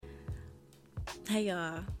Hey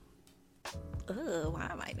y'all. Ugh, why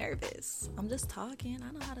am I nervous? I'm just talking.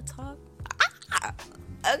 I know how to talk.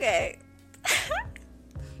 Okay.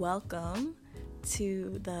 Welcome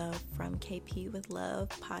to the From KP with Love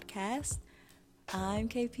podcast. I'm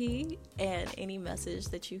KP, and any message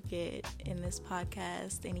that you get in this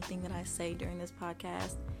podcast, anything that I say during this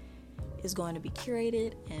podcast, is going to be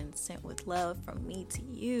curated and sent with love from me to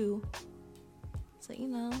you. So,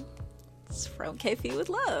 it's From KP with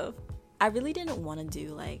Love. I really didn't want to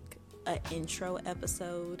do like an intro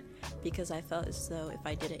episode because I felt as though if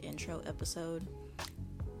I did an intro episode,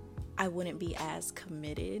 I wouldn't be as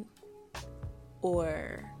committed,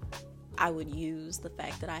 or I would use the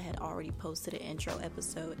fact that I had already posted an intro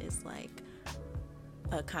episode as like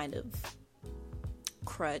a kind of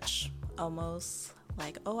crutch almost.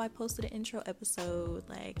 Like, oh, I posted an intro episode,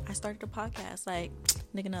 like I started a podcast. Like,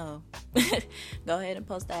 nigga, no. Go ahead and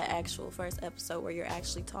post that actual first episode where you're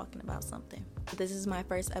actually talking about something. This is my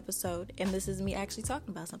first episode, and this is me actually talking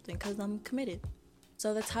about something because I'm committed.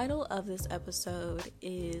 So the title of this episode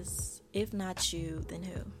is If Not You, Then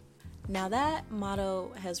Who? Now that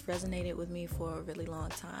motto has resonated with me for a really long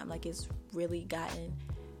time. Like, it's really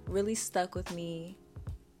stuck with me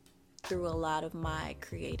through a lot of my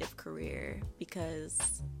creative career,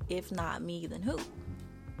 because if not me, then who?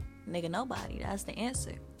 Nigga, nobody. That's the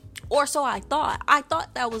answer. Or so I thought. I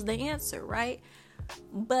thought that was the answer, right?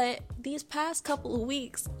 But these past couple of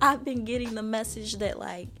weeks, I've been getting the message that,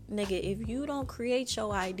 like, nigga, if you don't create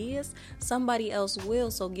your ideas, somebody else will,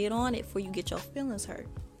 so get on it before you get your feelings hurt.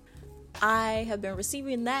 I have been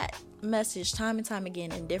receiving that message time and time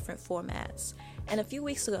again in different formats. And a few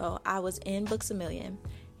weeks ago, I was in Books A Million,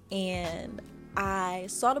 and I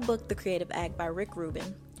saw the book The Creative Act by Rick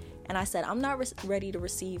Rubin, and I said, I'm not ready to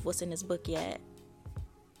receive what's in this book yet.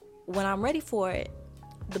 When I'm ready for it,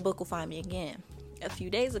 the book will find me again. A few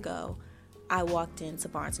days ago, I walked into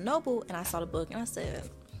Barnes & Noble, and I saw the book, and I said,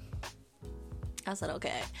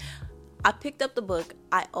 okay. I picked up the book.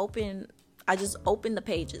 I just opened the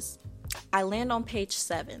pages. I land on page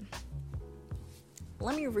 7.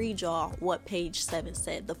 Let me read y'all what page 7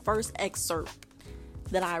 said. The first excerpt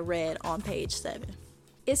that I read on page 7.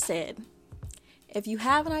 It said, if you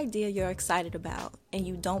have an idea you're excited about and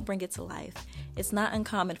you don't bring it to life, it's not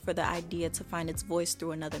uncommon for the idea to find its voice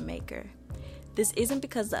through another maker. This isn't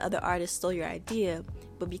because the other artist stole your idea,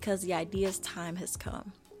 but because the idea's time has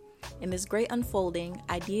come. In this great unfolding,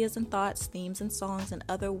 ideas and thoughts, themes and songs, and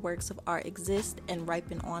other works of art exist and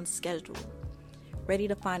ripen on schedule, ready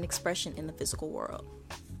to find expression in the physical world.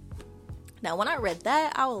 Now, when I read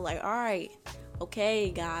that, I was like, all right,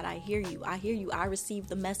 okay, God, I hear you. I received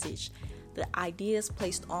the message. The ideas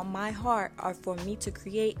placed on my heart are for me to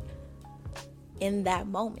create in that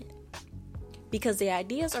moment. Because the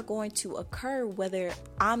ideas are going to occur whether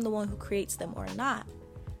I'm the one who creates them or not.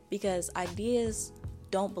 Because ideas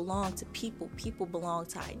don't belong to people. People belong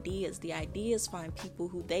to ideas. The ideas find people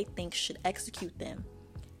who they think should execute them.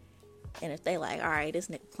 And if they like, all right, this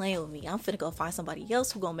nigga playing with me, I'm finna go find somebody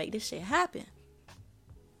else who gonna make this shit happen.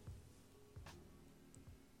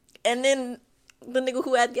 And then the nigga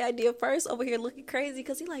who had the idea first over here looking crazy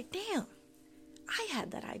because he like, damn, I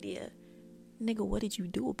had that idea. Nigga, what did you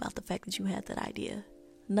do about the fact that you had that idea?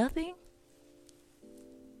 Nothing?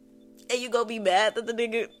 And you gonna be mad that the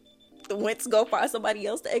nigga went to go find somebody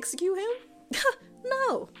else to execute him?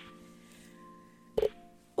 No.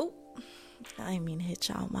 Oh, I didn't mean to hit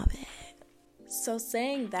y'all, my bad. So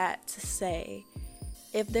saying that to say,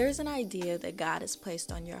 if there's an idea that God has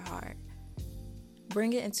placed on your heart,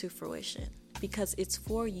 bring it into fruition, because it's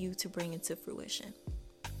for you to bring into fruition.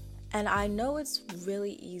 And I know it's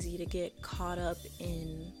really easy to get caught up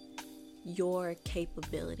in your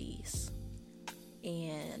capabilities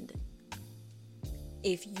and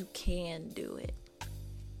if you can do it.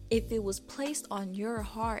 If it was placed on your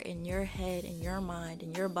heart and your head and your mind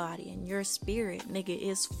and your body and your spirit, nigga,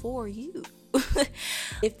 it's for you.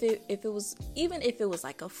 If it was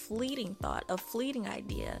like a fleeting thought, a fleeting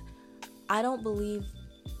idea, I don't believe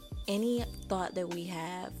any thought that we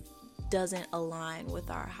have doesn't align with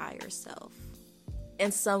our higher self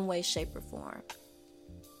in some way, shape, or form.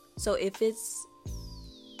 So if it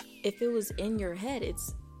was in your head,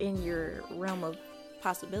 it's in your realm of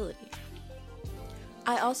possibility.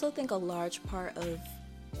 I also think a large part of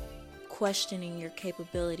questioning your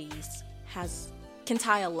capabilities can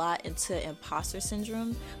tie a lot into imposter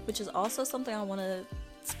syndrome, which is also something I want to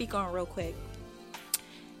speak on real quick.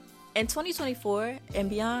 In 2024 and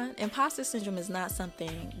beyond, imposter syndrome is not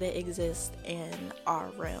something that exists in our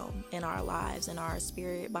realm, in our lives, in our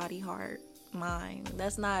spirit, body, heart, mind.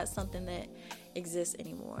 That's not something that exists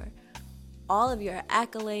anymore. all of your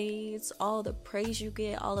accolades, all the praise you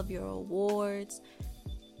get, all of your awards,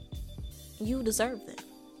 you deserve them.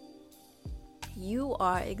 You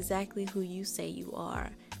are exactly who you say you are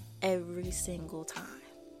every single time.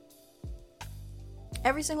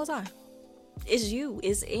 Every single time. It's you.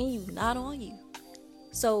 It's in you, not on you.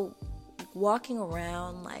 So walking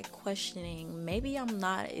around like questioning, maybe I'm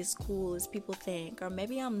not as cool as people think, or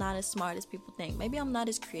maybe I'm not as smart as people think, maybe I'm not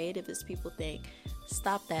as creative as people think.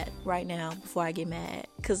 Stop that right now before I get mad.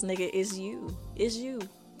 Cause nigga, it's you. It's you.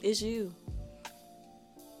 It's you.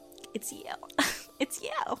 It's you. It's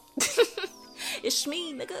you. It's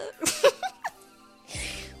me, nigga.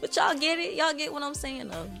 But y'all get it? Y'all get what I'm saying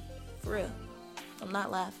though? For real. I'm not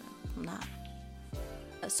laughing. I'm not.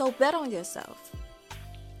 So bet on yourself.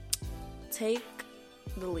 Take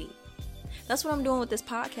the leap. That's what I'm doing with this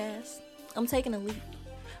podcast. I'm taking a leap.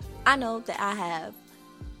 I know that I have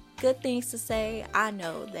good things to say. I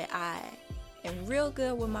know that I am real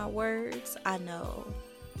good with my words. I know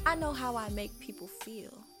how I make people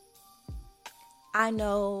feel. I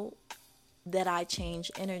know that I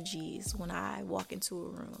change energies when I walk into a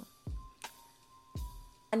room.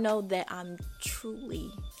 I know that I'm truly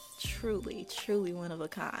one of a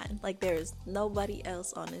kind. Like there's nobody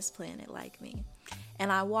else on this planet like me.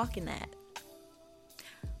 And I walk in that.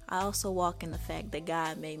 I also walk in the fact that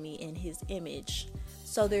God made me in his image.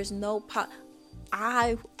 So there's no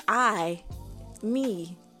I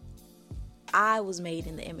was made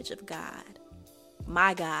in the image of God.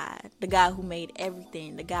 My God, the God who made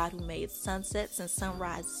everything, the God who made sunsets and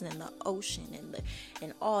sunrises in the ocean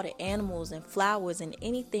and all the animals and flowers and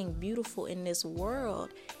anything beautiful in this world.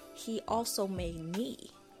 He also made me.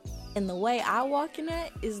 And the way I walk in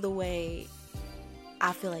that is the way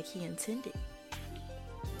I feel like he intended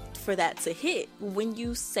for that to hit. When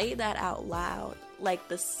you say that out loud, like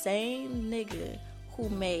the same nigga who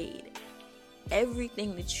made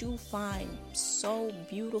everything that you find so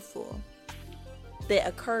beautiful that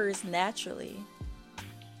occurs naturally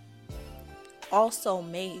also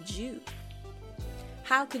made you.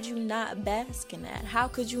 How could you not bask in that? How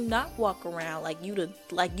could you not walk around like you that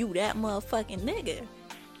motherfucking nigga?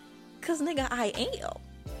 Cause nigga, I am.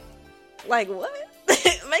 Like what?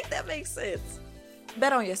 Make that make sense.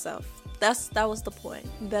 Bet on yourself. That was the point.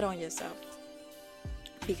 Bet on yourself.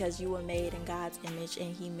 Because you were made in God's image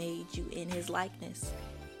and he made you in his likeness.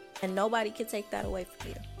 And nobody can take that away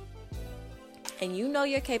from you. And you know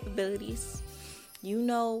your capabilities. You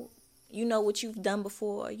know what you've done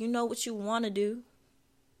before. You know what you want to do.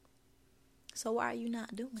 So why are you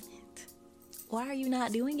not doing it? Why are you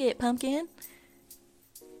not doing it, pumpkin?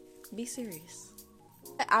 Be serious.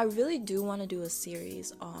 I really do want to do a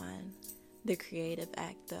series on the creative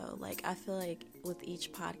act though. Like I feel like with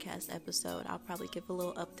each podcast episode, I'll probably give a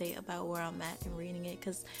little update about where I'm at in reading it.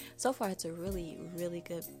 Because so far it's a really, really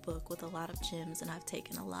good book with a lot of gems and I've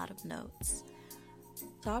taken a lot of notes.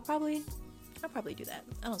 So I'll probably do that.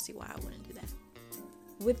 I don't see why I wouldn't do that.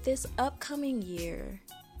 With this upcoming year,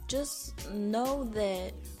 just know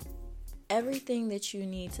that everything that you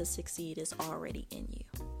need to succeed is already in you.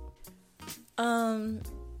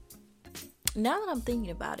 Now that I'm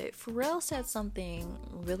thinking about it, Pharrell said something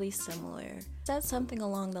really similar. Said something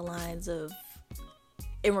along the lines of,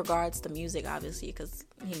 in regards to music, obviously, because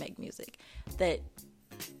he make music, that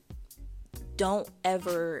don't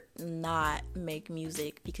ever not make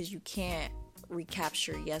music because you can't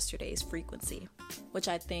recapture yesterday's frequency, which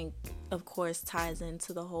I think of course ties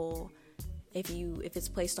into the whole if it's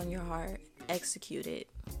placed on your heart, execute it,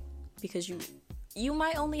 because you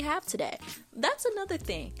might only have today. That's another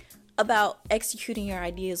thing about executing your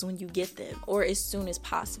ideas when you get them or as soon as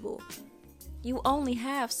possible. You only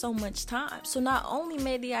have so much time. So not only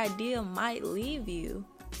may the idea might leave you,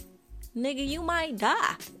 nigga, you might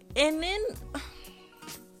die. And then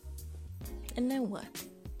what?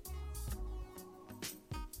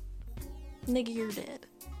 Nigga, you're dead.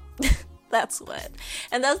 That's what.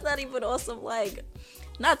 And that's not even awesome, like,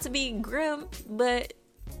 not to be grim, but,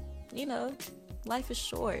 you know, life is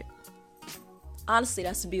short. Honestly,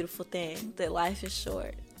 that's a beautiful thing, that life is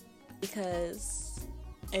short. Because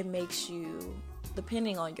it makes you,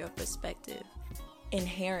 depending on your perspective,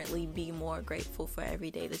 inherently be more grateful for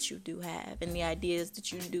every day that you do have and the ideas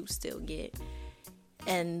that you do still get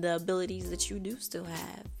and the abilities that you do still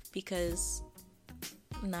have, because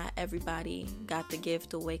not everybody got the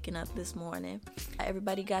gift of waking up this morning. Not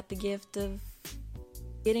everybody got the gift of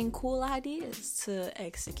getting cool ideas to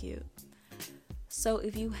execute. So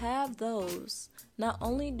if you have those, not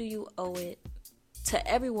only do you owe it to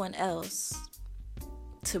everyone else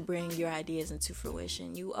to bring your ideas into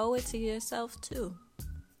fruition, you owe it to yourself too.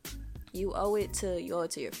 You owe it to your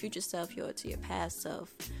future self, you owe it to your past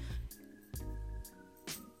self.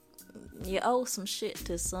 You owe some shit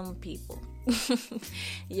to some people.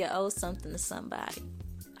 You owe something to somebody.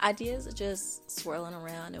 Ideas are just swirling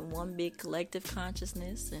around in one big collective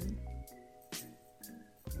consciousness, and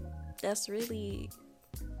that's really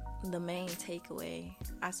the main takeaway,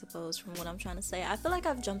 I suppose, from what I'm trying to say. I feel like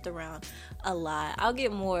I've jumped around a lot. I'll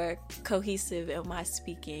get more cohesive in my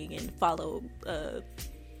speaking and follow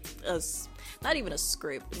not even a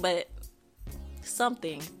script, but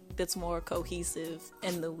something that's more cohesive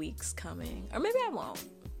in the weeks coming. Or maybe I won't.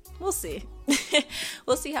 We'll see.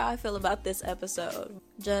 We'll see how I feel about this episode.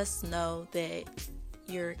 Just know that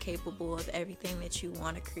you're capable of everything that you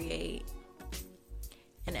want to create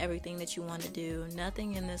and everything that you want to do.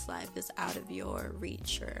 Nothing in this life is out of your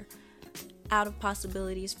reach or out of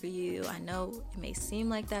possibilities for you. I know it may seem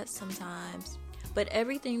like that sometimes, but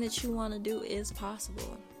everything that you want to do is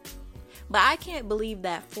possible. But I can't believe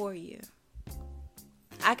that for you.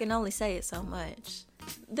 I can only say it so much.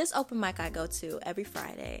 This open mic I go to every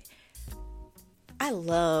Friday, I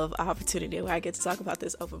love an opportunity where I get to talk about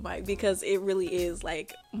this open mic because it really is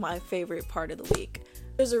like my favorite part of the week.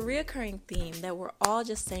 There's a reoccurring theme that we're all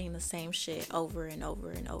just saying the same shit over and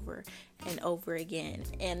over and over and over again.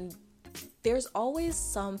 And there's always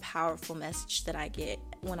some powerful message that I get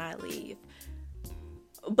when I leave.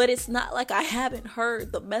 But it's not like I haven't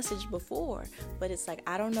heard the message before. But it's like,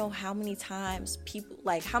 I don't know how many times people,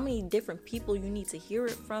 like how many different people you need to hear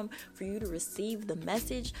it from for you to receive the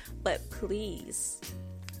message. But please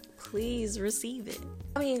receive it.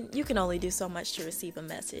 I mean, you can only do so much to receive a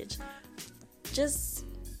message. Just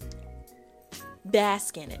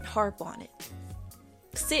bask in it, harp on it,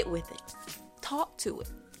 sit with it, talk to it.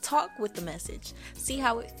 Talk with the message. See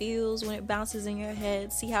how it feels when it bounces in your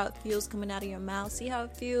head. See how it feels coming out of your mouth. See how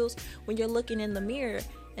it feels when you're looking in the mirror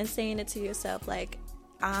and saying it to yourself like,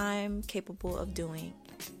 I'm capable of doing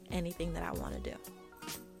anything that I want to do.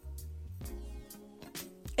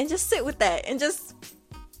 And just sit with that and just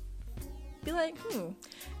be like,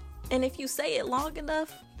 And if you say it long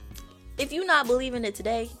enough, if you're not believing it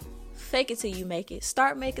today, fake it till you make it.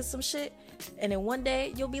 Start making some shit, and then one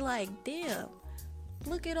day you'll be like, damn,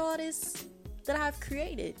 look at all this that I've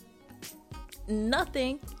created.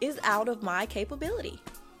 Nothing is out of my capability.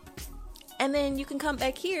 And then you can come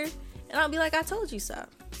back here and I'll be like, I told you so.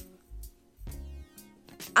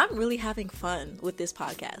 I'm really having fun with this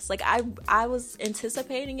podcast. Like I was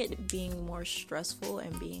anticipating it being more stressful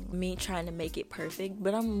and being me trying to make it perfect,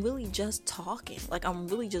 but I'm really just talking. Like I'm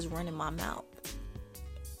really just running my mouth.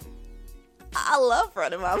 I love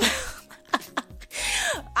running my mouth.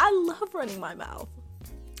 I love running my mouth.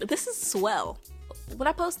 This is swell. When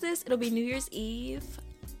I post this, it'll be New Year's Eve.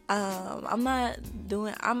 I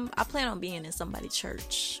plan on being in somebody's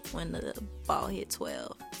church when the ball hit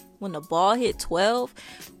 12. When the ball hit 12,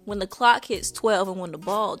 when the clock hits 12 and when the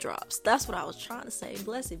ball drops. That's what I was trying to say.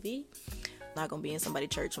 Blessed be. I'm not going to be in somebody's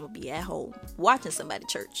church. I'm going to be at home watching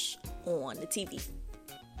somebody's church on the TV.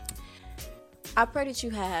 I pray that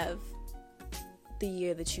you have the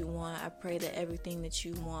year that you want. I pray that everything that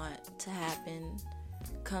you want to happen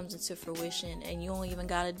comes into fruition and you don't even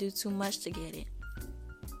gotta do too much to get it.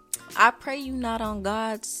 I pray you not on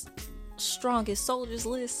God's strongest soldiers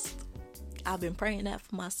list. I've been praying that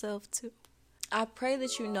for myself too. I pray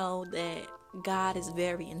that you know that God is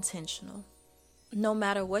very intentional. No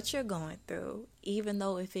matter what you're going through, even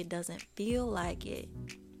though if it doesn't feel like it,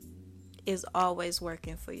 is always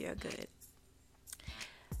working for your good.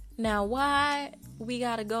 Now, why we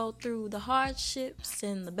gotta go through the hardships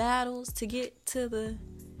and the battles to get to the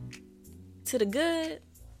good,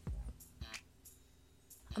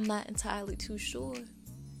 I'm not entirely too sure.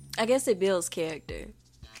 I guess it builds character.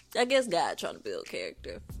 I guess God trying to build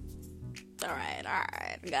character. All right.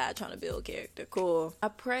 God trying to build character. Cool. I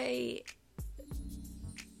pray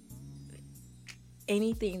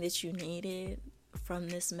anything that you needed from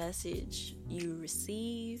this message you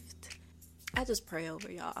received. I just pray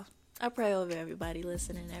over y'all. I pray over everybody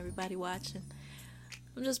listening, everybody watching.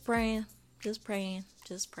 I'm just praying.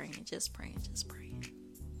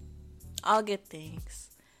 All good things.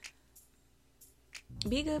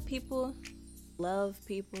 Be good people. Love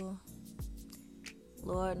people.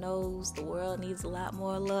 Lord knows the world needs a lot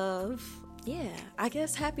more love. Yeah, I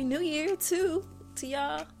guess Happy New Year too to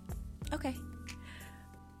y'all. Okay.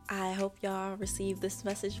 I hope y'all receive this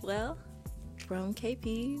message well. From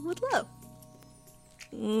KP with love.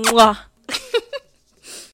 Mwah.